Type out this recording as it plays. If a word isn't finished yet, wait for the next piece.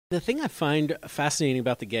The thing I find fascinating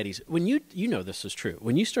about the Gettys, when you know this is true,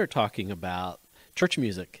 when you start talking about church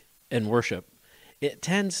music and worship, it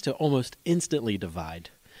tends to almost instantly divide.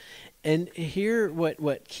 And here,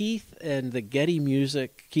 what Keith and the Getty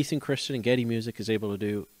music, Keith and Kristen and Getty music is able to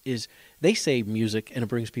do is they say music and it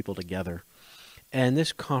brings people together. And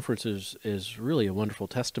this conference is really a wonderful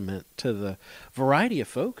testament to the variety of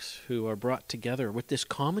folks who are brought together with this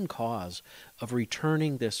common cause of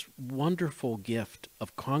returning this wonderful gift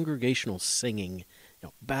of congregational singing,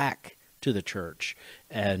 back to the church.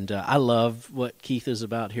 And I love what Keith is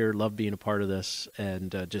about here, love being a part of this,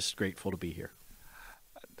 and just grateful to be here.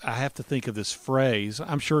 I have to think of this phrase.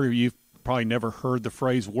 I'm sure you've probably never heard the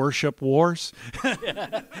phrase worship wars.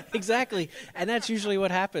 Yeah, exactly. And that's usually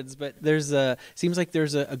what happens. But seems like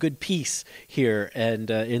there's a good peace here.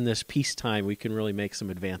 And in this peacetime, we can really make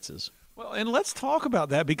some advances. Well, and let's talk about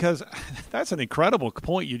that, because that's an incredible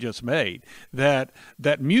point you just made, that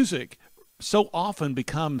music so often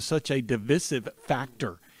becomes such a divisive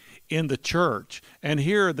factor in the church. And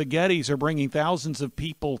here the Gettys are bringing thousands of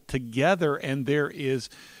people together, and there is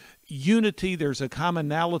unity, there's a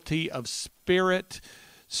commonality of spirit.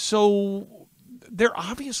 So there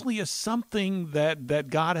obviously is something that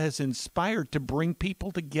God has inspired to bring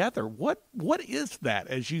people together. What is that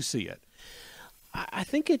as you see it? I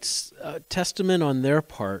think it's a testament on their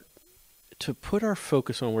part to put our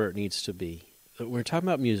focus on where it needs to be. When we're talking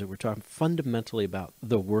about music, we're talking fundamentally about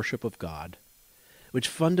the worship of God, which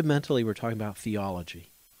fundamentally we're talking about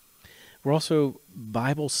theology. We're also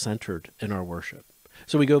Bible-centered in our worship.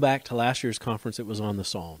 So we go back to last year's conference, it was on the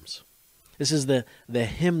Psalms. This is the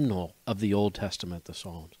hymnal of the Old Testament, the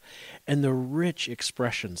Psalms. And the rich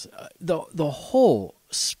expressions, the whole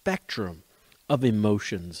spectrum of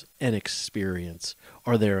emotions and experience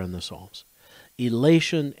are there in the Psalms.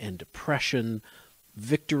 Elation and depression,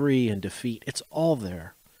 victory and defeat, it's all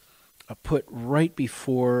there. Put right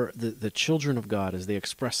before the children of God as they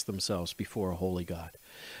express themselves before a holy God.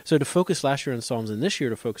 So to focus last year on Psalms and this year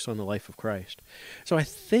to focus on the life of Christ. So I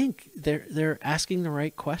think they're asking the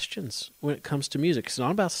right questions when it comes to music. It's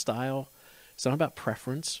not about style. It's not about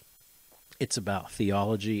preference. It's about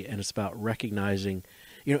theology, and it's about recognizing,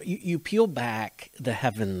 you peel back the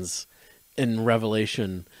heavens in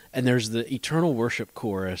Revelation, and there's the eternal worship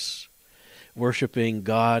chorus worshiping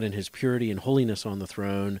God and his purity and holiness on the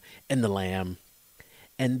throne and the Lamb.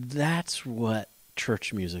 And that's what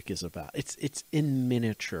church music is about. It's in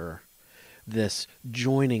miniature, this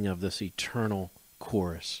joining of this eternal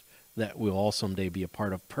chorus that we'll all someday be a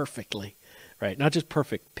part of perfectly, right? Not just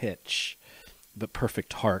perfect pitch, but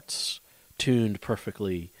perfect hearts tuned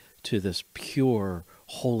perfectly to this pure,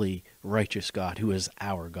 holy, righteous God who is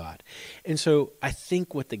our God. And so I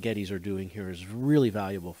think what the Gettys are doing here is really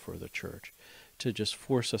valuable for the church, to just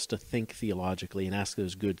force us to think theologically and ask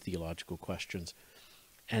those good theological questions.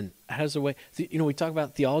 And as a way, we talk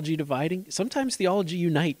about theology dividing. Sometimes theology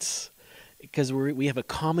unites because we have a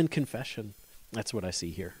common confession. That's what I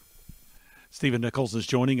see here. Stephen Nichols is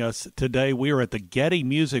joining us today. We are at the Getty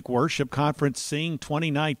Music Worship Conference, Sing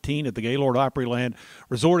 2019 at the Gaylord Opryland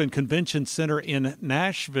Resort and Convention Center in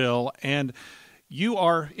Nashville. And you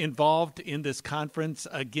are involved in this conference.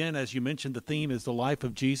 Again, as you mentioned, the theme is the life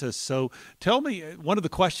of Jesus. So tell me, one of the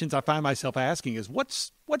questions I find myself asking is,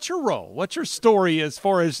 what's your role? What's your story as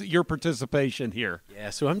far as your participation here? Yeah,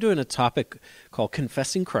 so I'm doing a topic called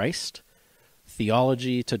Confessing Christ,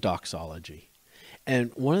 Theology to Doxology.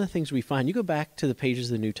 And one of the things we find, you go back to the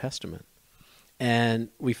pages of the New Testament, and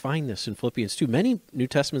we find this in Philippians 2. Many New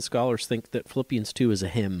Testament scholars think that Philippians 2 is a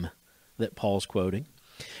hymn that Paul's quoting.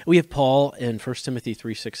 We have Paul in 1 Timothy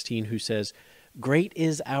 3:16 who says, "Great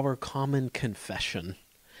is our common confession."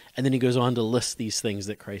 And then he goes on to list these things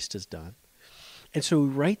that Christ has done. And so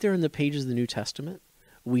right there in the pages of the New Testament,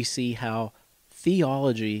 we see how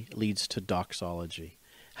theology leads to doxology,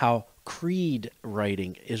 how creed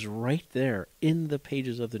writing is right there in the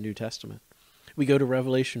pages of the New Testament. We go to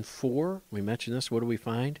Revelation 4, we mention this, what do we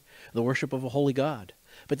find? The worship of a holy God.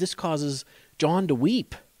 But this causes John to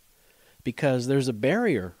weep, because there's a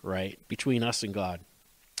barrier, right, between us and God.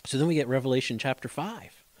 So then we get Revelation chapter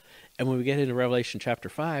 5. And when we get into Revelation chapter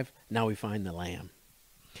 5, now we find the Lamb.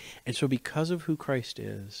 And so because of who Christ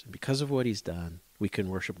is, because of what he's done, we can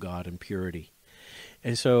worship God in purity.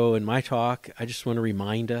 And so in my talk, I just want to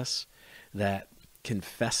remind us that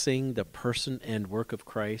confessing the person and work of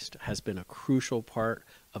Christ has been a crucial part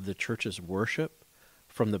of the church's worship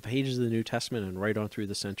from the pages of the New Testament and right on through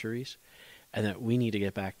the centuries. And that we need to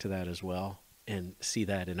get back to that as well and see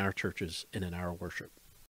that in our churches and in our worship.